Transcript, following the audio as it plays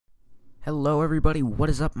Hello everybody,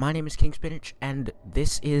 what is up? My name is King Spinach, and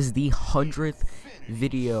this is the 100th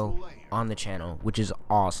video on the channel, which is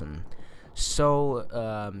awesome. So,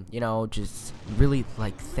 just really,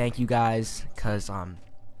 thank you guys, because, I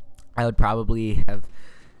would probably have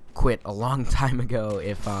quit a long time ago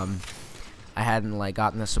if, I hadn't,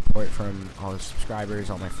 gotten the support from all the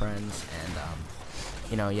subscribers, all my friends,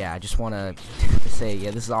 and, I just want to say,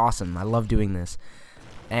 yeah, this is awesome. I love doing this.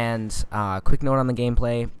 And, quick note on the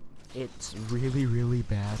gameplay. It's really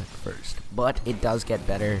bad at first, but it does get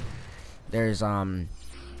better. There's a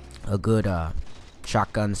good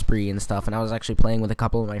shotgun spree and stuff, and I was actually playing with a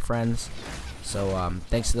couple of my friends, so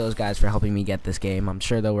thanks to those guys for helping me get this game. I'm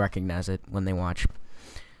sure they'll recognize it when they watch.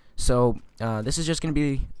 So this is just gonna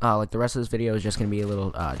be the rest of this video is just gonna be a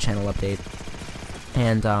little channel update.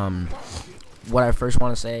 And what I first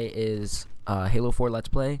want to say is Halo 4 Let's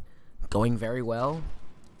Play going very well.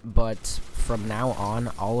 But from now on,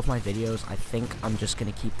 all of my videos, I think I'm just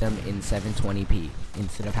going to keep them in 720p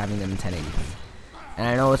instead of having them in 1080p. And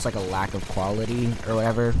I know it's like a lack of quality or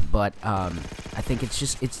whatever, but I think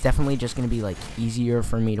it's definitely just going to be easier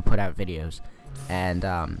for me to put out videos. And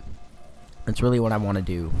it's really what I want to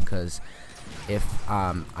do, because if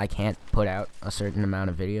I can't put out a certain amount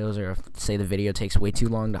of videos, or if, say, the video takes way too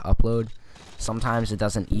long to upload, sometimes it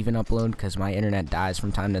doesn't even upload because my internet dies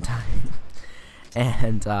from time to time.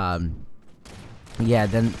 And yeah,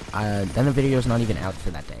 then the video is not even out for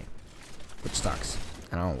that day, which sucks,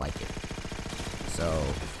 and I don't like it. So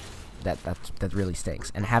that really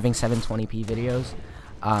stinks. And having 720p videos,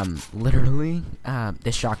 literally,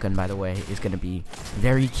 this shotgun, by the way, is gonna be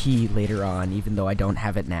very key later on. Even though I don't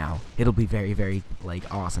have it now, it'll be very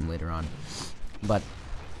awesome later on. But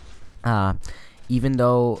even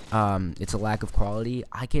though it's a lack of quality,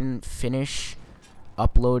 I can finish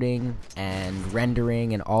uploading and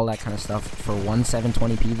rendering and all that kind of stuff for one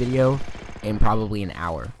 720p video in probably an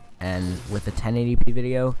hour. And with a 1080p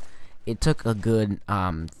video, it took a good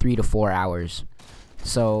 3 to 4 hours.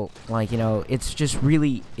 So it's just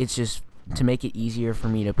to make it easier for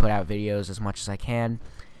me to put out videos as much as I can,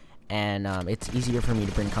 and it's easier for me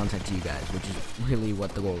to bring content to you guys, which is really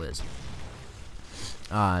what the goal is.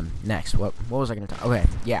 Next, what was I gonna talk? Okay,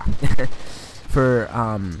 yeah. For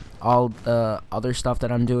all the other stuff that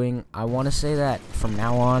I'm doing, I want to say that from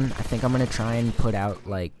now on, I think I'm going to try and put out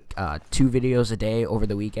 2 videos a day over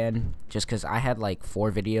the weekend, just because I had 4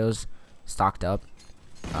 videos stocked up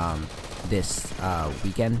this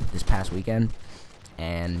past weekend,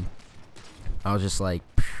 and I was just like,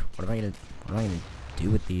 what am I gonna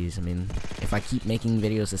do with these? I mean, if I keep making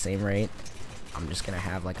videos the same rate, I'm just gonna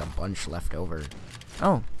have a bunch left over.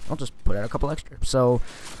 Oh, I'll just put out a couple extra. So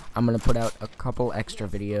I'm gonna put out a couple extra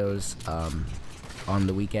videos on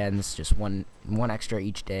the weekends, just one extra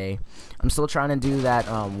each day. I'm still trying to do that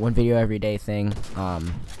one video every day thing.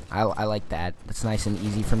 I like that. It's nice and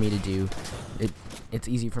easy for me to do. It's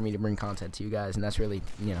easy for me to bring content to you guys, and that's really,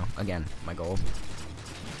 again, my goal.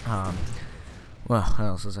 Well, what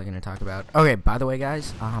else was I gonna talk about? Okay, by the way,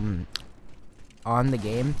 guys, on the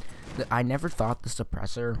game, I never thought the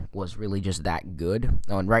suppressor was really just that good.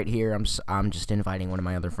 Oh, and right here, I'm just inviting one of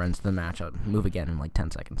my other friends to the match. I'll move again in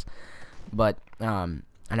 10 seconds. But I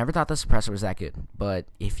never thought the suppressor was that good. But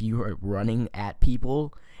if you are running at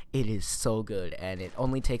people, it is so good, and it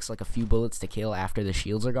only takes a few bullets to kill after the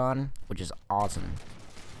shields are gone, which is awesome.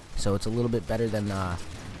 So it's a little bit better than I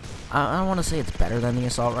don't want to say it's better than the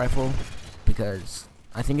assault rifle, because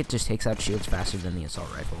I think it just takes out shields faster than the assault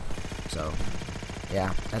rifle. So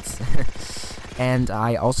yeah, that's and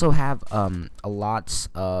I also have a lots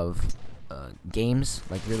of games,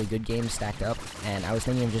 really good games stacked up, and I was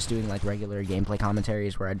thinking of just doing regular gameplay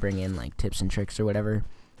commentaries where I'd bring in tips and tricks or whatever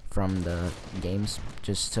from the games,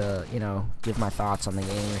 just to give my thoughts on the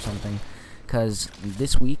game or something. Because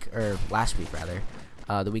this week, or last week rather,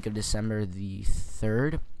 the week of December the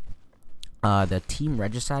 3rd, the Team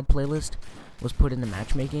Regicide playlist was put into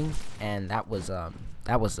matchmaking, and that was a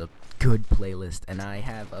good playlist, and I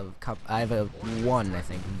have one, I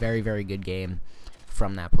think, very good game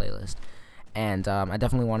from that playlist. And I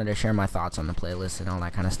definitely wanted to share my thoughts on the playlist and all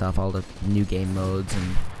that kind of stuff, all the new game modes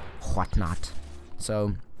and whatnot.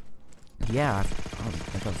 So yeah, I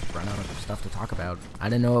think I've run out of stuff to talk about. I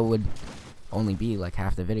didn't know it would only be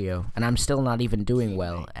half the video, and I'm still not even doing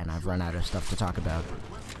well, and I've run out of stuff to talk about.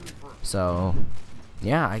 So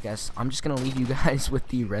yeah, I guess I'm just gonna leave you guys with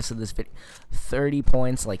the rest of this video. 30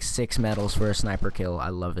 points, like 6 medals for a sniper kill. I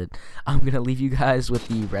love it. I'm gonna leave you guys with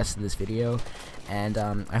the rest of this video, and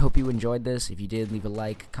I hope you enjoyed this. If you did, leave a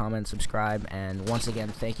like, comment, subscribe, and once again,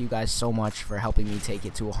 thank you guys so much for helping me take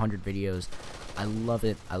it to 100 videos. I love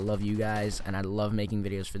it. I love you guys, and I love making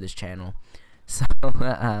videos for this channel. So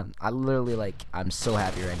I literally, like, I'm so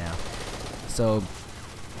happy right now. So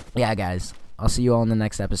yeah, guys, I'll see you all in the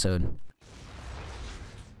next episode.